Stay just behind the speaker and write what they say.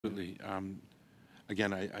Absolutely.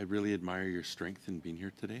 Again, I really admire your strength in being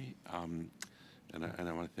here today, and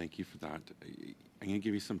I want to thank you for that. I'm going to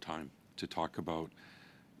give you some time to talk about,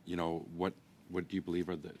 what do you believe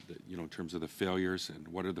are the in terms of the failures, and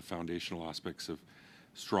what are the foundational aspects of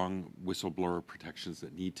strong whistleblower protections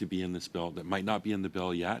that need to be in this bill, that might not be in the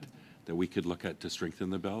bill yet, that we could look at to strengthen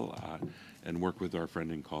the bill, and work with our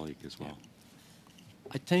friend and colleague as well.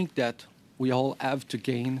 I think that we all have to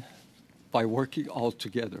gain by working all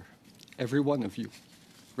together, every one of you,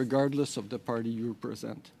 regardless of the party you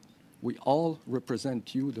represent. We all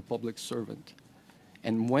represent you, the public servant.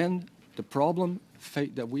 And when the problem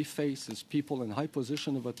that we face is people in high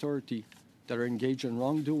position of authority that are engaged in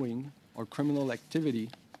wrongdoing or criminal activity,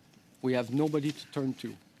 we have nobody to turn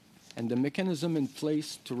to. And the mechanism in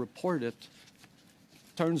place to report it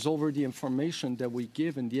turns over the information that we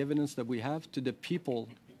give and the evidence that we have to the people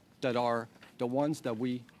that are the ones that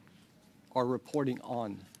we are reporting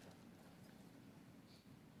on.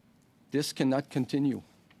 This cannot continue.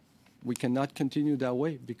 We cannot continue that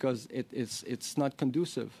way because it's not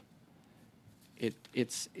conducive.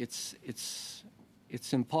 It's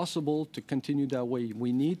impossible to continue that way.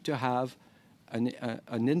 We need to have an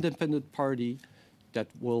independent party that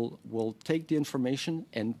will take the information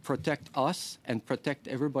and protect us and protect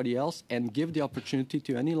everybody else and give the opportunity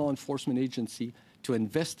to any law enforcement agency to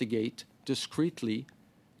investigate discreetly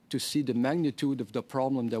to see the magnitude of the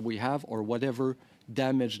problem that we have or whatever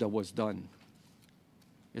damage that was done.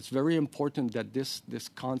 It's very important that this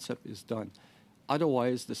concept is done.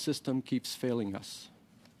 Otherwise, the system keeps failing us.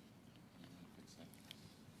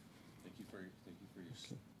 Thank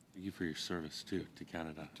you for your service too to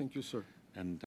Canada. Thank you, sir. And